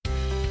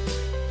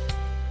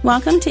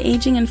Welcome to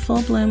Aging in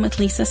Full Bloom with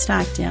Lisa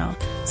Stockdale,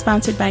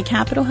 sponsored by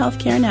Capital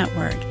Healthcare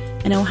Network,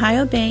 an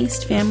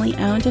Ohio-based,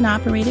 family-owned and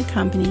operated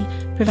company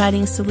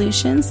providing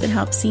solutions that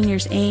help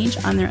seniors age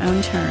on their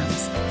own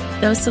terms.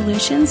 Those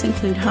solutions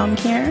include home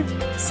care,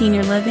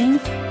 senior living,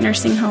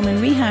 nursing home and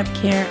rehab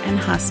care, and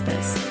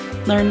hospice.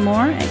 Learn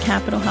more at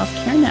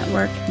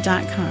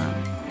capitalhealthcarenetwork.com.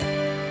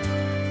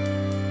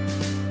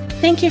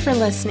 Thank you for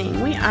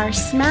listening. We are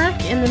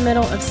smack in the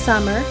middle of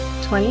summer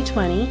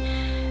 2020,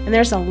 and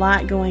there's a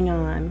lot going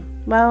on.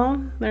 Well,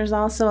 there's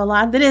also a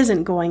lot that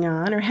isn't going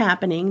on or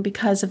happening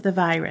because of the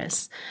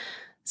virus.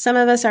 Some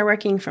of us are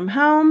working from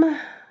home.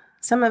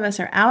 Some of us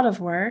are out of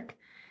work.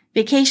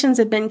 Vacations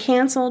have been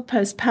canceled,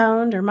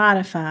 postponed, or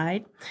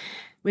modified.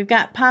 We've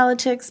got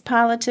politics,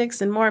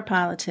 and more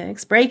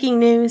politics. Breaking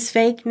news,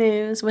 fake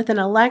news, with an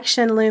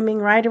election looming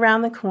right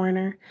around the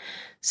corner.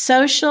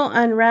 Social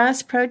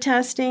unrest,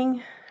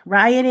 protesting,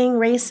 rioting,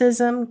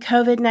 racism,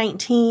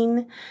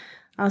 COVID-19.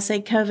 I'll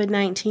say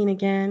COVID-19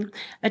 again.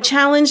 A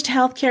challenged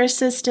healthcare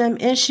system,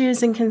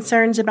 issues and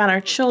concerns about our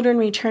children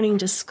returning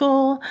to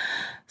school,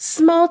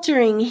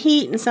 smoldering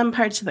heat in some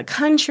parts of the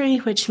country,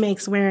 which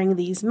makes wearing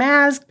these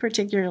masks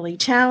particularly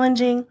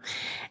challenging.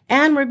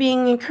 And we're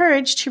being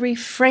encouraged to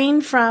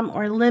refrain from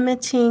or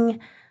limit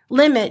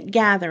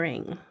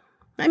gathering.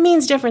 That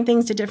means different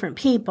things to different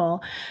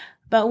people.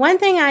 But one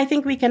thing I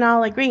think we can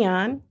all agree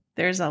on,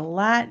 there's a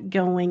lot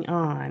going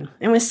on.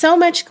 And with so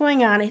much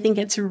going on, I think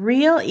it's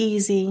real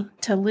easy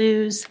to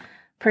lose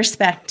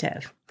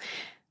perspective.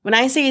 When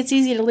I say it's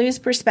easy to lose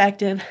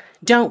perspective,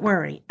 don't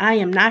worry. I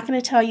am not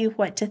going to tell you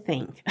what to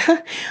think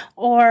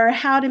or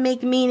how to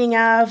make meaning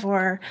of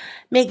or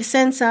make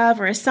sense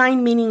of or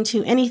assign meaning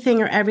to anything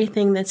or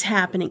everything that's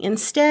happening.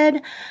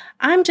 Instead,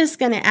 I'm just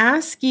going to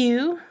ask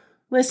you,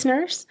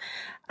 listeners,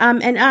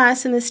 and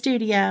us in the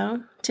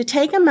studio to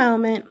take a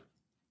moment,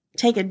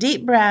 take a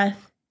deep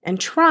breath, and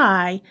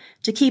try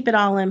to keep it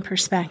all in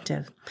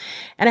perspective.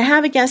 And I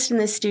have a guest in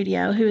the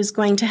studio who is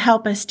going to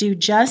help us do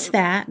just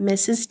that,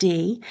 Mrs.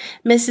 D.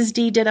 Mrs.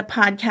 D did a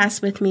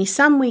podcast with me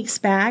some weeks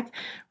back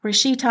where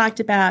she talked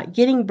about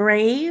getting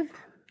brave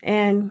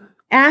and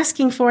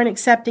asking for and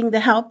accepting the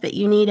help that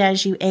you need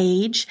as you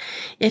age.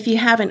 If you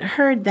haven't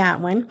heard that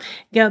one,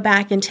 go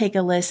back and take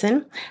a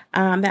listen.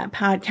 That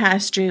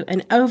podcast drew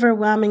an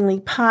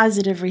overwhelmingly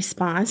positive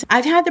response.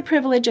 I've had the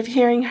privilege of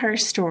hearing her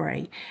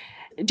story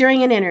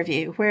during an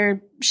interview where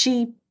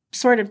she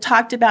sort of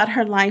talked about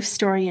her life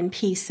story in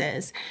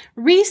pieces.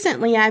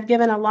 Recently, I've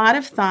given a lot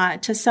of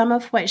thought to some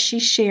of what she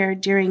shared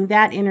during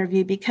that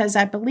interview because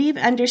I believe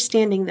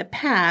understanding the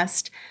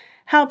past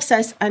helps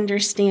us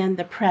understand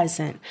the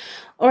present,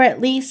 or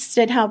at least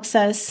it helps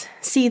us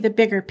see the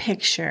bigger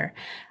picture.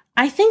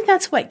 I think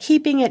that's what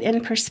keeping it in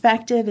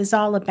perspective is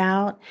all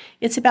about.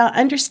 It's about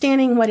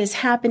understanding what is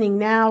happening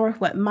now or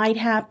what might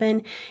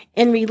happen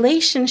in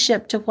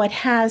relationship to what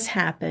has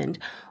happened,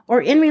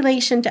 or in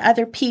relation to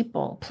other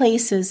people,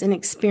 places, and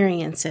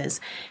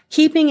experiences.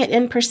 Keeping it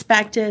in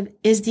perspective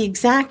is the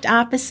exact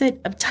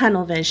opposite of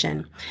tunnel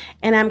vision,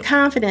 and I'm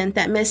confident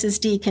that Mrs.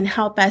 D can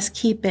help us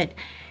keep it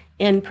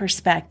in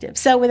perspective.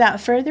 So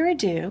without further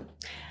ado,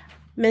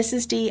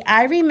 Mrs. D,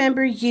 I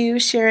remember you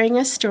sharing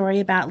a story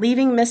about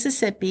leaving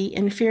Mississippi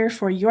in fear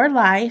for your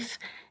life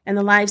and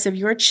the lives of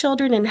your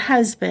children and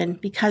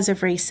husband because of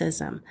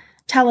racism.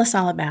 Tell us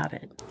all about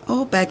it.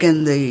 Oh, back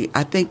in the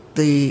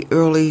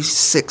early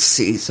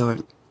 60s,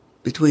 or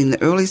between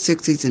the early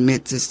 60s and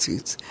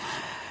mid-60s,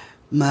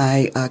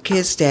 my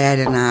kid's dad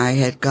and I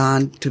had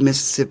gone to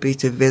Mississippi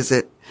to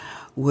visit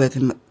with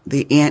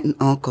the aunt and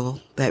uncle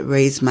that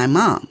raised my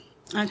mom.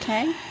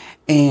 Okay.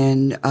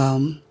 And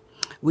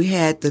we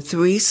had the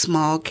three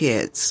small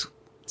kids.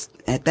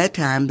 At that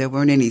time, there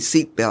weren't any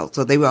seat belts,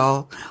 so they were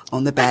all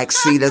on the back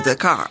seat of the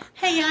car.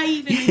 Hey, I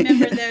even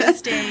remember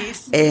those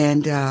days.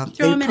 And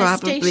throw them in a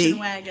station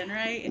wagon,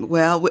 right?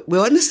 Well,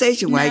 we're in the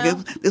station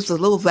wagon. This was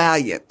a little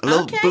Valiant, a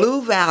little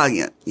blue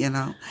Valiant, you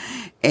know.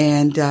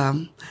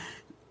 And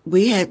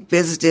we had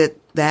visited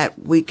that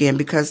weekend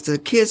because the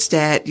kid's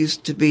dad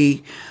used to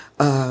be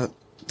the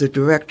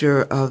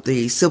director of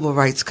the Civil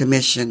Rights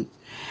Commission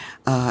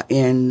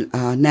in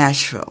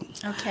Nashville.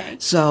 Okay.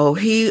 So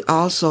he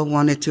also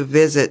wanted to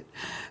visit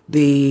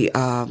the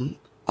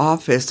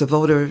office, the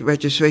voter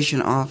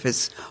registration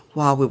office,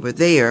 while we were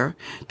there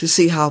to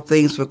see how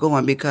things were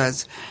going,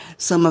 because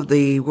some of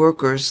the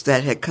workers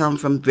that had come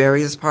from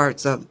various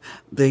parts of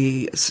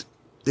the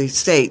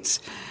states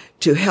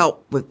to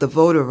help with the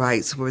voter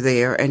rights were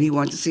there, and he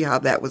wanted to see how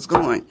that was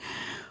going.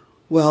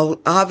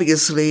 Well,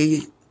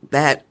 obviously,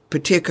 that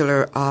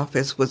particular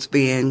office was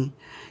being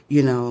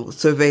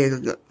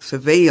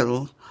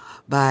surveilled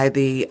by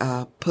the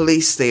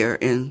police there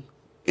in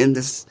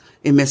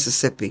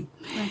Mississippi.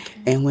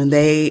 Okay. And when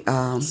they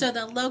so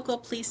the local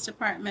police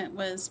department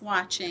was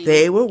watching.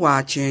 They were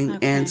watching,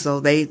 okay. And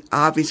so they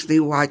obviously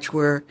watched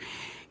where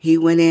he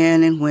went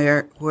in and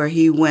where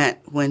he went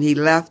when he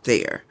left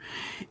there.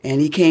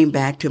 And he came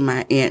back to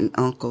my aunt and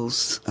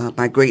uncle's,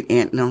 my great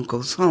aunt and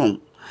uncle's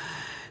home.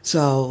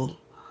 So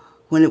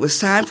when it was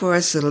time for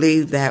us to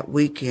leave that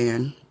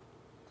weekend,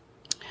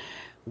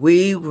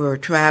 we were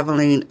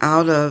traveling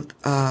out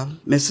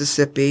of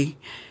Mississippi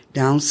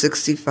down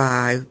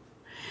 65,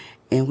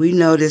 and we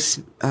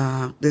noticed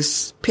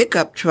this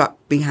pickup truck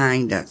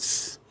behind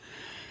us.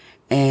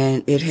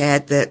 And it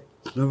had the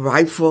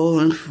rifle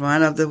in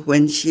front of the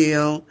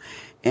windshield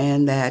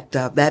and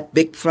that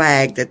big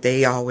flag that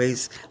they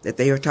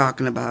are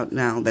talking about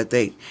now,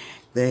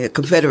 the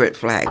Confederate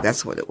flag,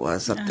 that's what it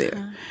was up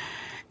there.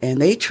 And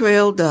they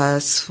trailed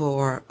us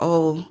for,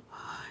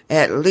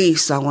 at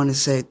least, I want to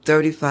say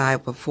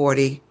 35 or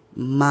 40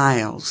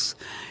 miles,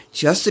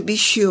 just to be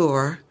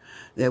sure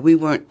that we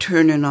weren't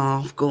turning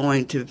off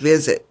going to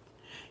visit,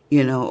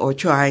 or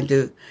trying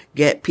to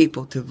get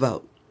people to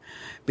vote.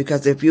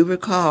 Because if you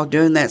recall,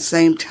 during that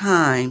same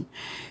time,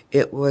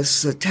 it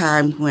was a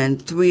time when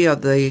 3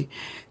 of the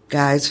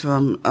guys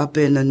from up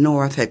in the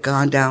north had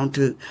gone down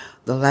to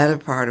the latter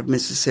part of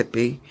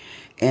Mississippi,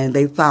 and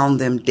they found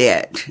them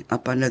dead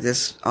up under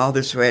all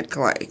this red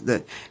clay.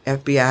 The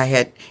FBI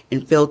had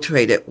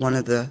infiltrated one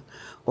of the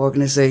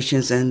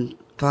organizations and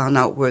found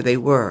out where they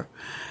were.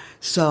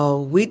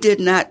 So we knew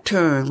not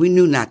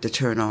to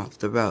turn off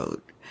the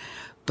road.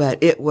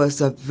 But it was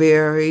a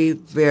very,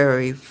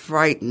 very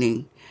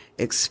frightening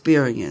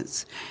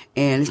experience.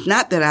 And it's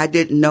not that I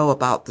didn't know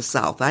about the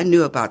South. I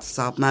knew about the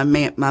South. My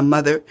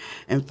mother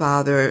and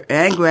father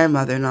and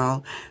grandmother and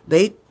all,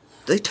 they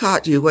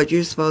taught you what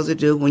you're supposed to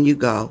do when you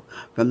go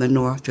from the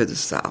north to the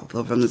south,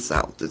 or from the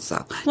south to the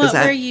south. What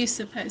were you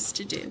supposed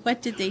to do?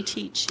 What did they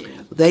teach you?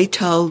 They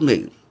told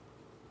me.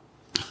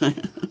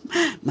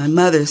 My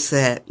mother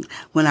said,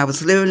 when I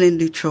was living in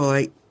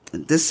Detroit,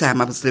 this time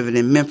I was living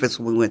in Memphis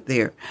when we went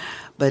there,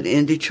 but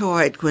in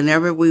Detroit,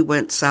 whenever we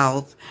went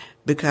south,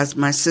 because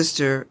my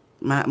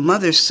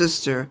mother's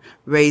sister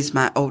raised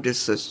my older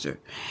sister.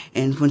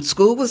 And when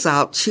school was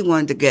out, she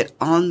wanted to get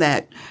on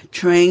that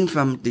train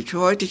from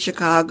Detroit to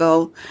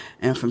Chicago,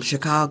 and from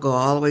Chicago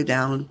all the way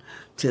down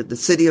to the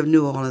city of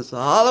New Orleans,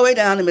 all the way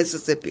down to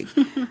Mississippi.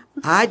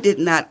 I did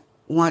not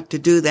want to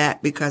do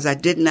that because I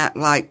did not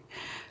like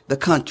the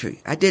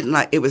country.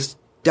 It was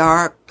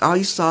dark. All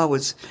you saw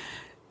was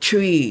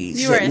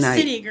trees. You were at a night.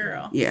 City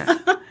girl. Yeah.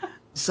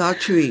 Saw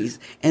trees.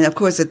 And of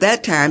course, at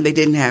that time, they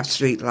didn't have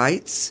street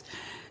lights.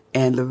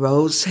 And the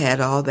roads had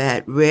all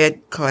that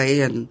red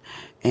clay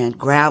and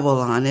gravel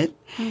on it.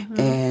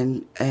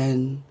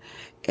 Mm-hmm.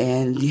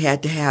 And you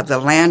had to have the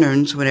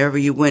lanterns whenever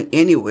you went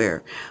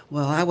anywhere.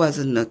 Well, I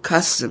wasn't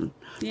accustomed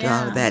to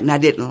all of that, and I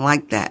didn't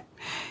like that.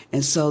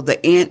 And so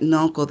the aunt and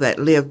uncle that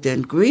lived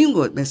in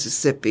Greenwood,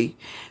 Mississippi,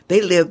 they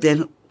lived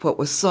in what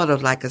was sort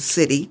of like a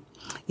city.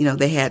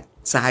 They had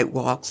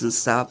sidewalks and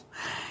stuff.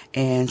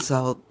 And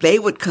so they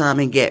would come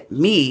and get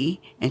me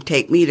and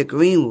take me to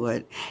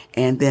Greenwood,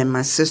 and then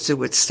my sister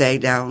would stay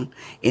down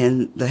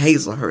in the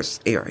Hazelhurst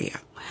area.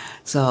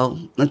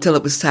 So until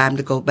it was time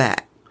to go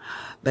back.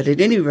 But at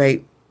any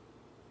rate,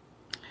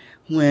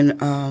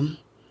 when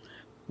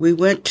we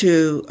went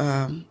to,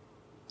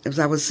 as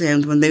I was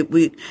saying, when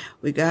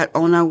we got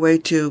on our way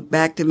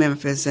back to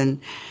Memphis, and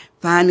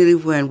finally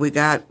when we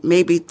got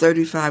maybe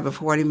 35 or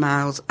 40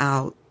 miles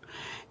out,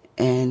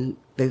 and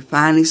they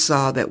finally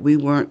saw that we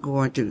weren't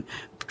going to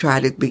try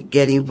to be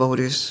getting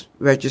voters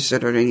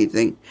registered or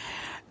anything.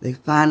 They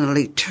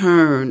finally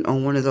turned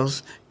on one of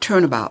those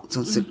turnabouts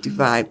on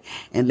 65,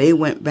 and they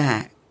went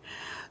back.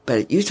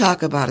 But you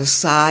talk about a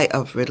sigh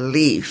of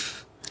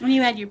relief. When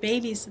you had your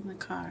babies in the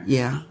car.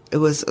 Yeah, it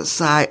was a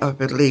sigh of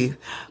relief.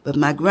 But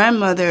my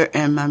grandmother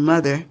and my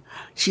mother,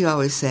 she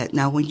always said,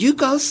 now when you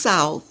go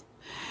south,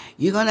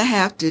 you're going to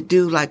have to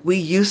do like we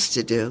used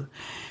to do.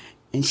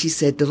 And she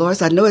said,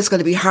 Dolores, I know it's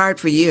going to be hard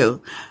for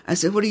you. I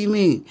said, what do you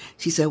mean?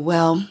 She said,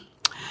 well,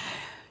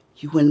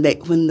 when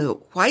the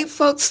white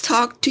folks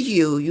talk to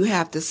you, you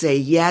have to say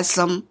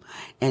yes'm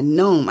and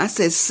no'm. I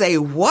said, say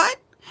what?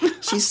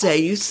 She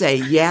said, you say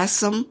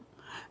yes'm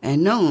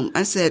and no'm.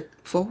 I said,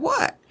 for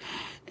what?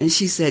 And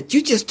she said,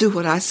 you just do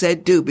what I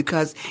said do,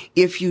 because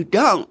if you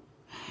don't,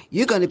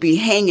 you're going to be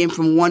hanging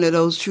from one of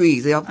those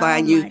trees. They'll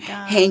find you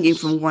hanging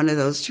from one of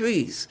those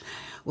trees.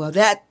 Well,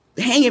 that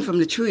hanging from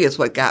the tree is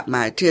what got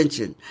my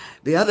attention.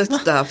 The other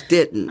stuff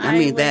didn't. I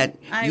mean,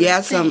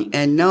 yes'm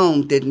and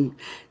no'm didn't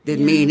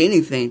mean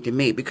anything to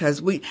me,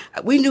 because we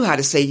knew how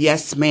to say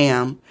yes,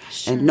 ma'am,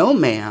 and no,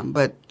 ma'am.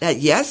 But that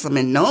yes'm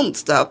and no'm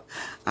stuff,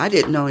 I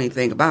didn't know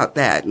anything about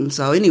that. And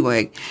so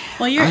anyway.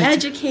 Well, you're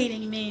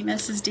educating me,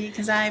 Mrs. D,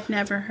 because I've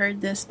never heard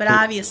this. But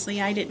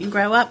obviously I didn't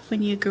grow up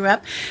when you grew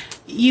up.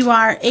 You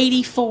are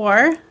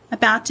 84.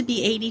 About to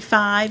be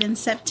 85 in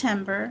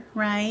September,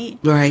 right?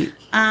 Right.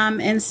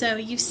 And so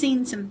you've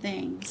seen some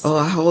things. Oh,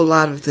 a whole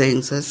lot of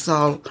things. I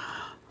saw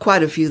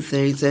quite a few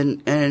things.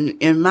 And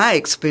in my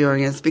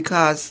experience,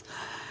 because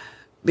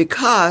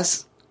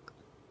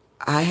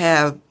I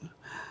have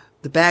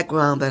the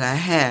background that I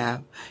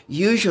have,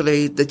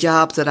 usually the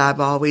jobs that I've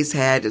always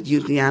had,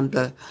 usually I'm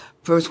the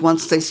first,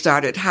 once they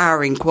started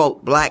hiring,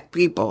 quote, black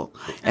people.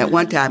 At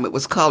one time it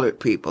was colored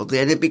people.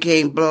 Then it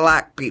became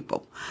black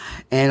people.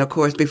 And of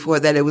course, before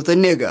that, it was a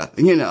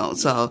nigger,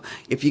 So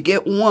if you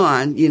get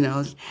one,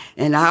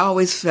 and I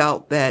always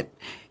felt that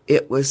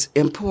it was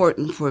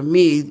important for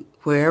me,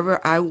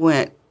 wherever I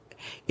went,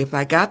 if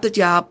I got the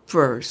job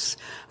first,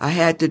 I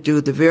had to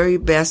do the very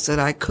best that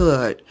I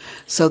could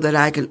so that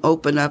I can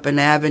open up an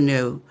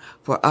avenue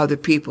for other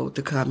people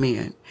to come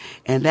in.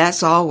 And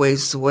that's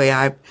always the way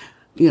I,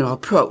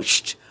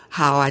 approached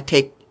how I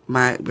take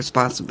my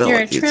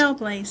responsibilities. You're a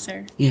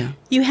trailblazer. Yeah.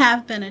 You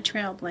have been a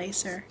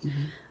trailblazer.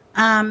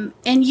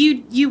 And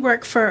you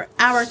work for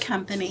our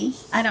company.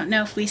 I don't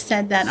know if we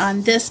said that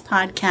on this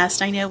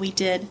podcast. I know we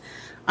did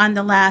on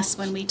the last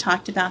one. We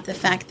talked about the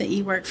fact that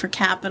you work for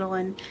Capital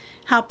and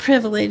how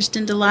privileged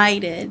and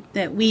delighted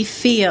that we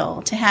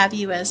feel to have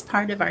you as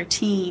part of our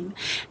team.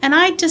 And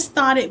I just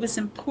thought it was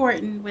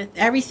important with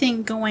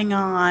everything going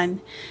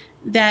on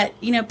that,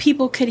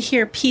 people could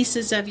hear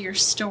pieces of your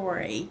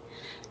story.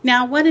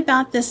 Now, what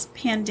about this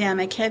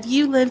pandemic? Have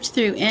you lived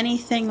through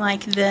anything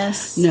like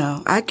this?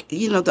 No.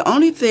 The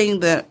only thing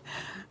that,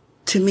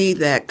 to me,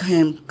 that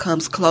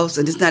comes close,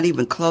 and it's not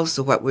even close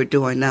to what we're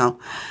doing now,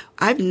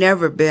 I've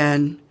never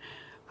been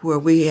where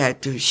we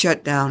had to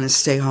shut down and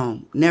stay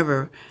home.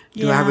 Never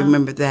do I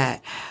remember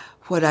that.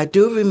 What I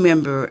do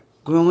remember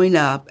growing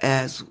up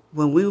as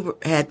when we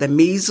had the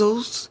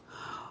measles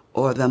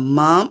or the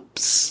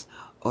mumps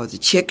or the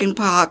chicken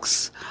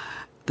pox,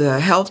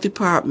 the health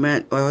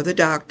department or the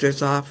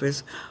doctor's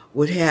office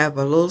would have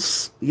a little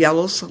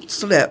yellow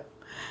slip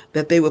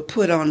that they would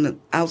put on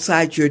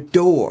outside your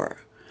door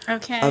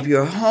of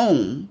your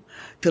home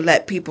to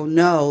let people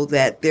know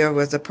that there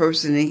was a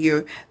person in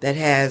here that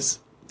has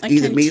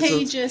either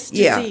contagious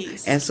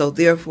disease. And so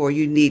therefore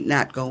you need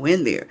not go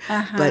in there.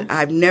 But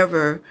I've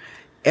never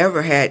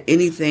ever had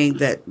anything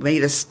that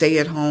made us stay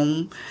at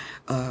home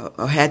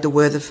or had to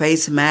wear the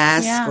face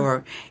mask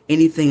or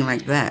anything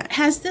like that.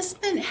 How has this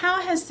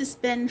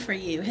been for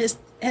you? Has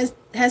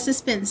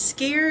this been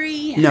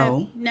scary?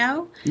 No.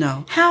 No?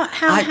 How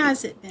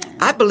has it been?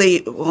 I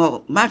believe,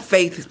 my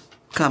faith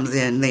comes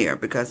in there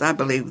because I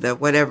believe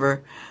that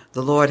whatever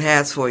the Lord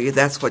has for you,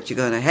 that's what you're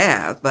going to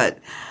have. But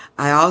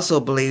I also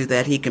believe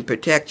that He can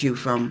protect you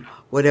from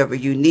whatever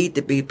you need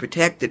to be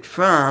protected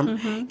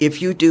from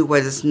if you do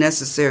what is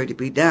necessary to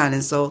be done.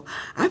 And so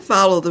I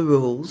follow the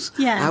rules.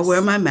 Yes. I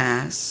wear my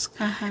mask.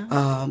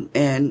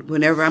 And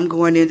whenever I'm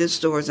going into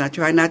stores, and I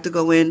try not to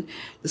go in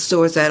the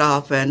stores that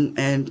often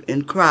and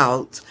in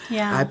crowds,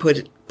 I put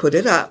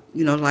it up,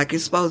 like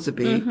it's supposed to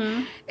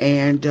be.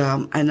 And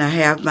I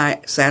have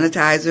my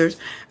sanitizers.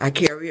 I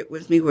carry it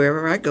with me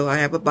wherever I go. I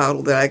have a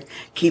bottle that I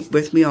keep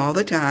with me all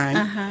the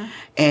time.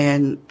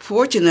 And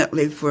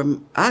fortunately for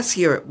us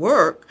here at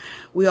work,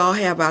 we all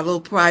have our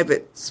little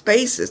private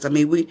spaces. I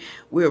mean,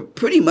 we're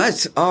pretty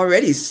much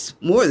already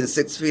more than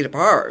 6 feet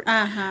apart.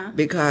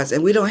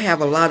 And we don't have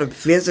a lot of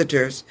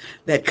visitors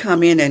that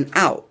come in and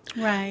out.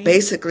 Right.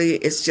 Basically,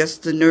 it's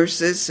just the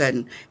nurses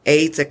and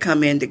aides that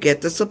come in to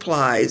get the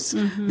supplies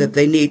that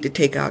they need to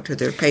take out to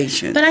their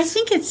patients. But I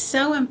think it's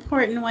so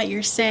important what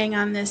you're saying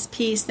on this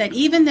piece, that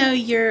even though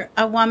you're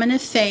a woman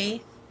of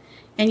faith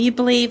and you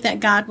believe that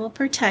God will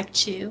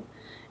protect you,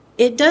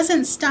 it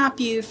doesn't stop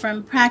you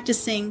from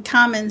practicing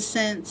common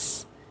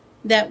sense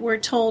that we're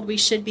told we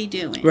should be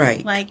doing.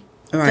 Right. Like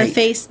the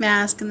face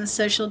mask and the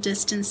social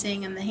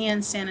distancing and the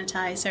hand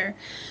sanitizer.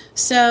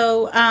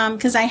 So,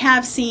 because I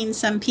have seen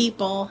some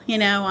people,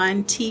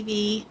 on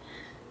TV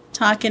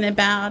talking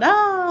about,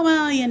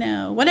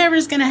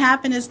 whatever's going to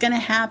happen is going to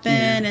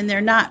happen, and they're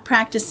not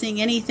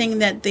practicing anything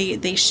that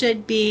they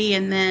should be,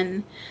 and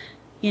then,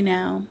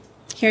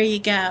 here you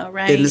go,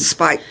 right? And the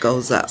spike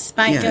goes up.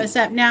 Goes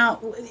up. Now,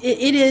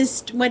 it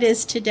is, what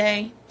is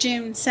today?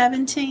 June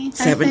 17th,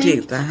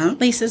 17th,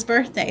 Lisa's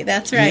birthday,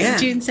 that's right, Yeah.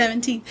 June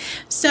 17th.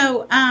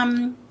 So,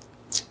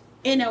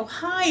 in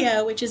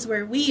Ohio, which is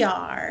where we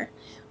are,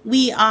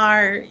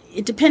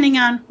 depending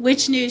on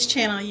which news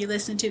channel you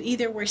listen to,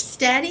 either we're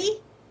steady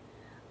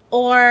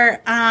or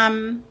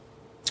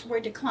we're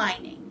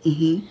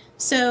declining.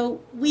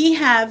 So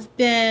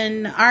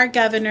our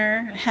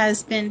governor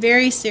has been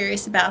very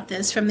serious about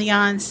this from the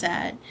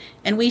onset,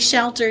 and we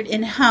sheltered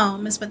in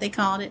home, is what they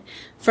called it,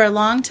 for a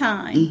long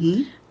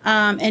time.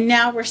 And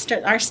now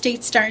our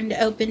state's starting to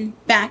open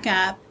back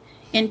up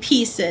in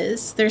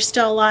pieces. There's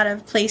still a lot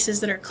of places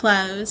that are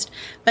closed,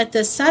 but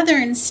the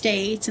southern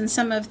states and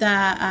some of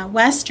the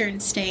western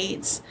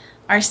states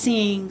are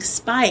seeing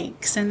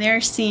spikes, and they're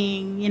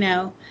seeing,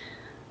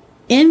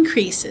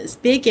 increases,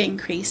 big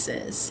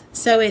increases.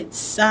 So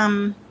it's,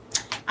 I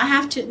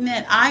have to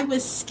admit, I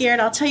was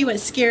scared. I'll tell you what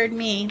scared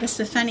me. This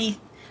is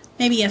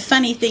maybe a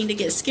funny thing to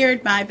get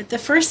scared by, but the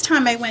first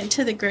time I went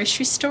to the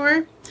grocery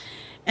store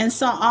and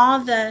saw all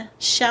the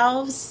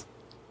shelves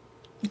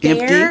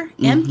bare,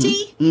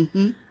 empty,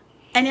 and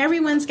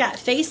everyone's got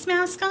face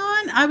masks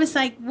on, I was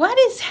like, what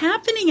is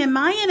happening?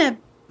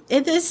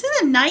 Is this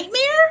a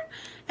nightmare?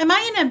 Am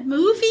I in a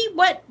movie?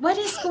 What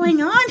is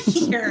going on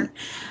here?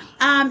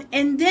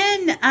 And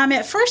then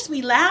at first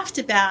we laughed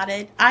about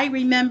it. I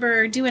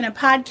remember doing a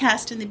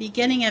podcast in the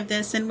beginning of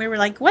this, and we were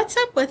like, what's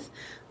up with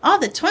all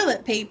the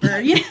toilet paper?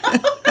 We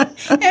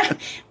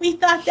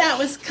thought that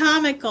was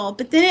comical,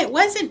 but then it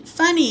wasn't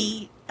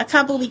funny a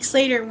couple weeks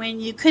later when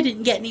you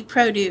couldn't get any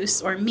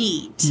produce or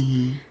meat,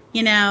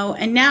 you know,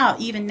 and now,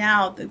 even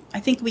now, I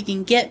think we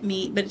can get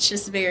meat, but it's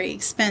just very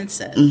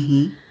expensive.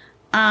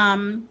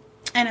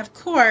 And of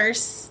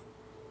course,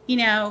 you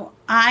know,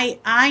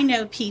 I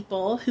know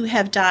people who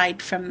have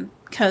died from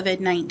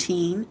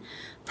COVID-19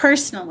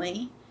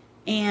 personally,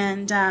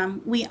 and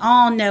we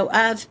all know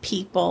of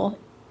people.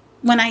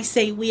 When I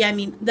say we, I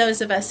mean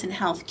those of us in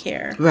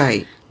healthcare.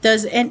 Right.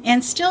 Those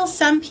and still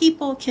some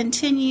people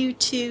continue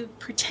to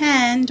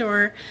pretend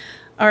or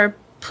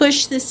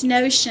push this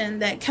notion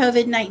that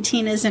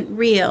COVID-19 isn't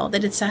real,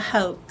 that it's a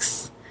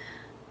hoax.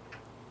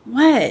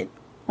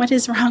 What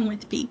is wrong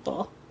with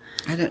people?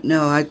 I don't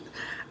know.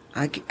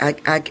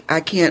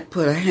 I can't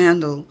put a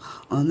handle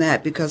on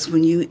that, because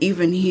when you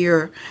even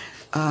hear,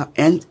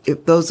 and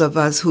if those of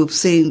us who've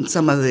seen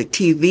some of the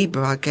TV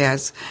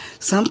broadcasts,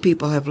 some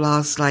people have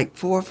lost like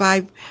 4 or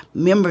 5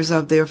 members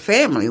of their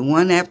family,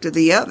 one after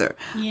the other.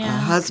 Yeah.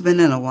 A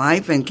husband and a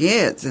wife and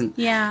kids. And,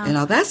 Yeah. you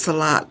know, that's a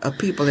lot of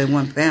people in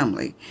one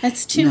family.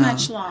 That's too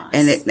much loss.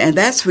 And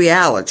that's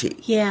reality.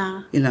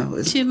 Yeah. You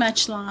know, Too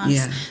much loss.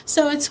 Yeah.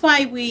 So it's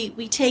why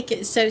we take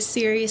it so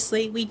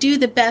seriously. We do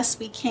the best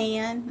we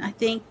can. I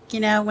think, you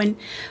know,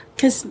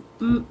 because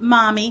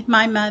Mommy,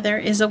 my mother,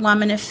 is a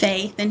woman of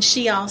faith, and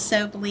she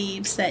also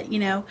believes that, you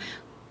know,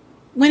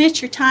 when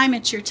it's your time,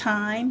 it's your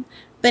time.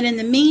 But in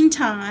the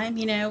meantime,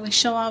 you know,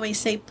 she'll always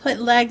say, put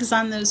legs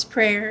on those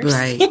prayers.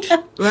 Right, You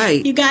know?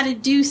 right. You got to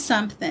do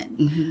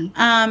something.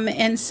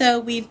 And so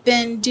we've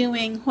been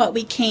doing what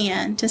we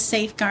can to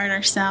safeguard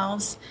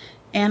ourselves.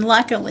 And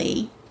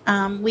luckily,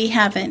 we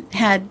haven't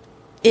had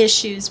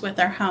issues with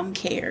our home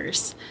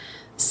cares.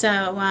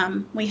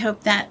 So we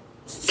hope that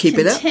Keep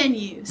it up.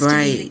 continues to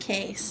Right. be the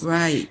case.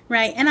 Right.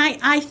 Right. And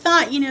I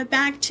thought, you know,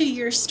 back to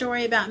your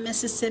story about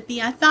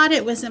Mississippi, I thought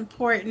it was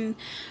important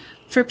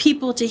for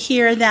people to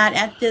hear that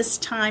at this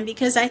time,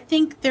 because I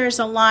think there's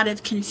a lot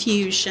of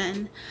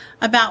confusion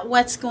about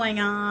what's going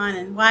on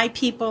and why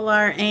people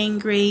are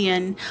angry,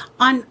 and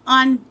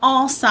on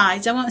all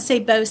sides. I won't say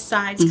both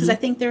sides, because I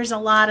think there's a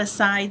lot of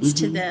sides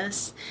to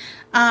this.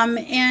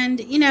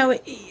 And, you know,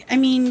 I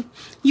mean,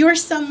 you're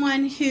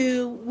someone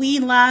who we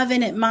love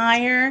and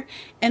admire,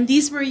 and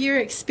these were your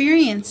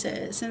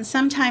experiences. And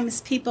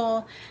sometimes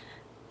people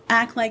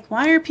act like,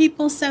 why are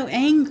people so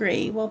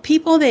angry? Well,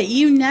 people that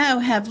you know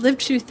have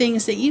lived through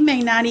things that you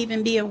may not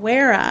even be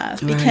aware of,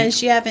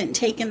 because you haven't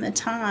taken the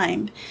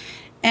time.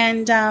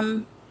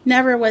 And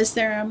never was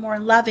there a more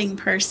loving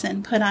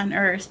person put on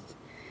earth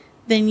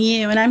than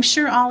you. And I'm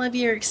sure all of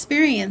your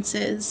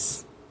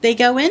experiences, they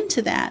go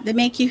into that. They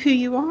make you who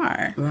you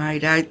are.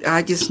 Right.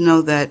 I just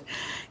know that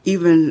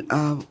even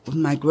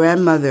my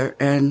grandmother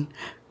and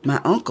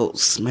my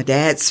uncles, my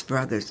dad's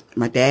brothers,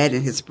 my dad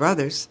and his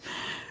brothers,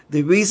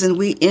 the reason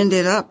we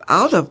ended up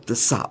out of the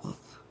South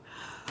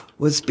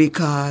was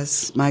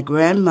because my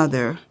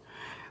grandmother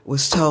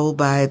was told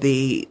by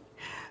the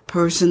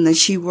person that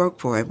she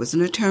worked for, it was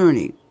an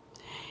attorney,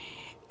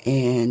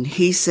 and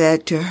he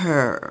said to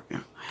her,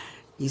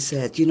 he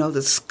said, you know, the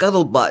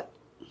scuttlebutt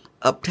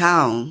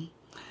uptown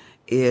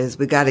is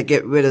we got to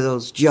get rid of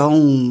those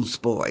Jones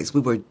boys.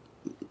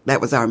 That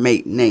was our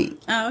maiden name.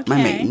 Oh, okay.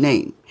 My maiden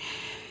name.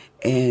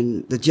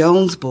 And the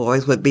Jones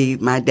boys would be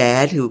my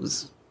dad,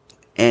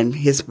 and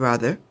his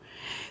brother.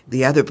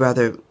 The other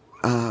brother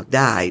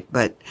died,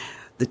 but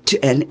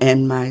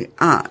and my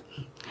aunt.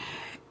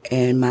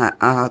 And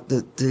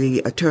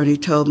the attorney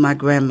told my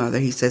grandmother,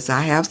 he says,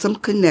 I have some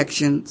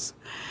connections,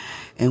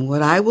 and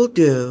what I will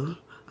do,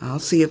 I'll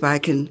see if I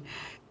can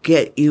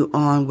get you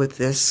on with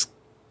this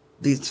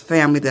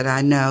family that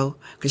I know,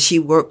 because she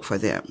worked for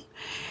them.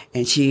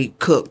 And she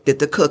did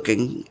the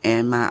cooking,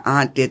 and my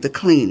aunt did the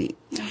cleaning.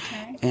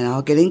 Okay. And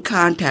I'll get in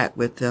contact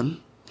with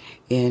them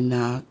in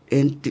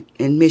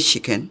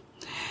Michigan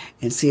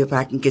and see if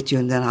I can get you,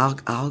 and then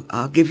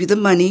I'll give you the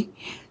money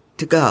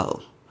to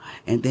go.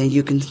 And then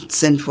you can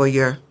send for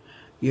your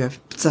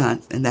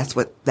son. And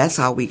that's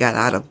how we got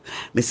out of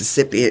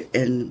Mississippi.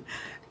 And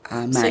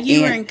So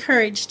you were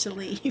encouraged to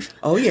leave.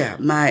 Oh yeah,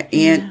 my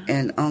aunt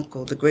and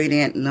uncle, the great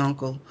aunt and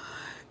uncle,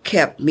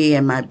 kept me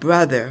and my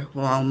brother,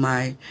 while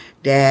my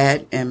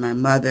dad and my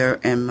mother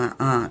and my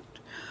aunt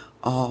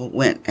all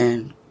went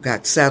and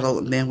got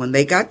settled. And then when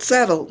they got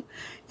settled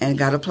and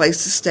got a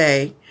place to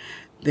stay,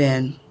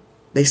 then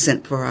they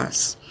sent for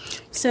us.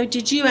 So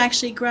did you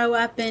actually grow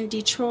up in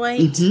Detroit?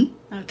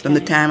 Mm-hmm. Okay. From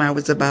the time I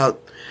was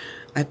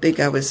I think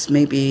I was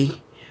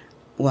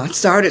I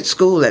started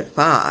school at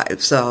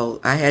 5,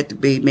 so I had to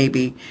be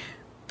maybe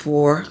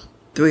 3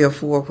 or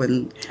 4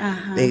 when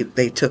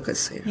they took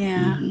us here.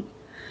 Yeah. Mm-hmm.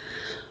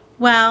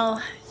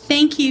 Well,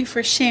 thank you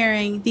for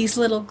sharing these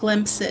little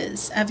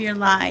glimpses of your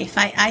life.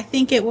 I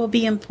think it will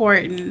be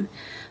important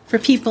for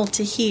people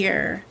to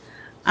hear.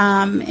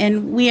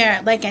 And we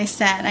are, like I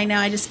said, I know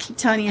I just keep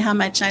telling you how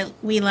much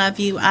we love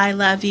you, I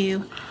love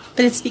you,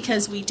 but it's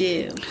because we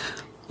do.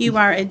 You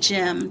are a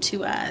gem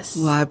to us.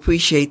 Well, I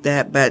appreciate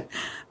that, but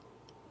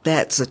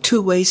that's a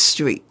two-way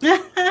street,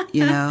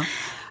 you know.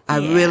 I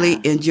Yeah. really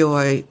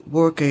enjoy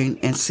working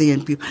and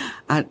seeing people.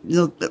 A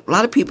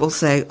lot of people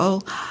say,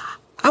 "Oh,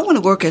 I want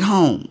to work at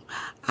home."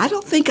 I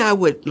don't think I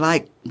would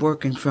like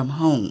working from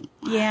home.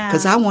 Yeah.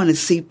 Because I want to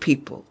see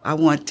people. I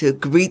want to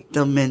greet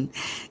them and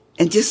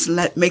just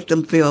make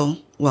them feel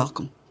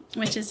welcome.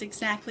 Which is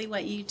exactly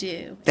what you do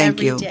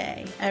Thank you. every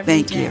day.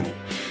 Thank you.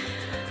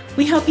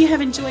 We hope you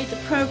have enjoyed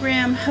the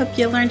program. Hope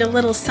you learned a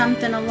little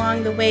something along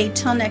the way.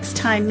 Till next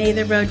time, may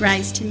the road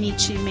rise to meet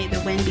you. May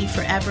the wind be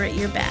forever at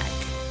your back.